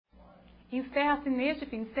Encerra-se neste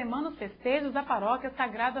fim de semana os festejos da paróquia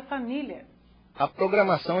Sagrada Família. A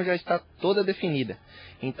programação já está toda definida.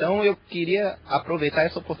 Então eu queria aproveitar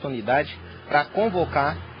essa oportunidade para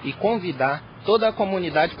convocar e convidar toda a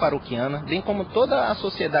comunidade paroquiana, bem como toda a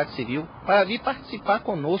sociedade civil, para vir participar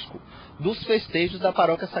conosco dos festejos da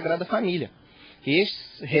paróquia Sagrada Família.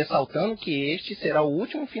 Ressaltando que este será o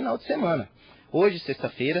último final de semana. Hoje,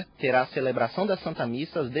 sexta-feira, terá a celebração da Santa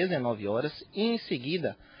Missa às 19 horas e em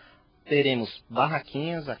seguida teremos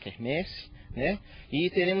barraquinhas, a quermesse, né? E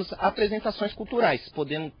teremos apresentações culturais,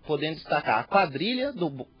 podendo destacar a quadrilha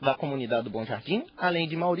da comunidade do Bom Jardim, além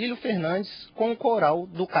de Maurílio Fernandes com o coral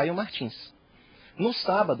do Caio Martins. No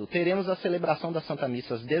sábado, teremos a celebração da Santa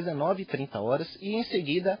Missa às 19h30 e em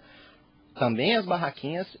seguida também as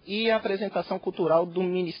barraquinhas e a apresentação cultural do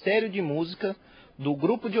Ministério de Música do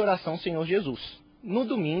Grupo de Oração Senhor Jesus. No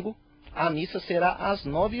domingo, a missa será às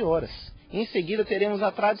 9 horas. Em seguida, teremos a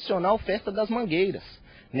tradicional Festa das Mangueiras.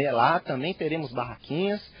 Lá também teremos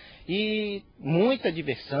barraquinhas e muita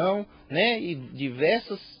diversão, né? E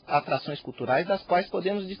diversas atrações culturais, das quais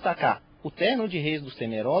podemos destacar o Terno de Reis dos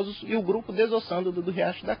Temerosos e o grupo Desossando do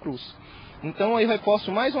Riacho da Cruz. Então eu reforço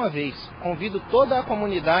mais uma vez, convido toda a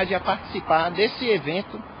comunidade a participar desse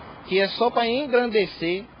evento que é só para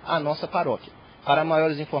engrandecer a nossa paróquia. Para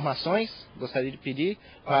maiores informações, gostaria de pedir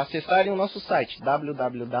para acessarem o nosso site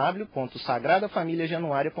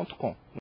www.sagradafamiliajanuaria.com.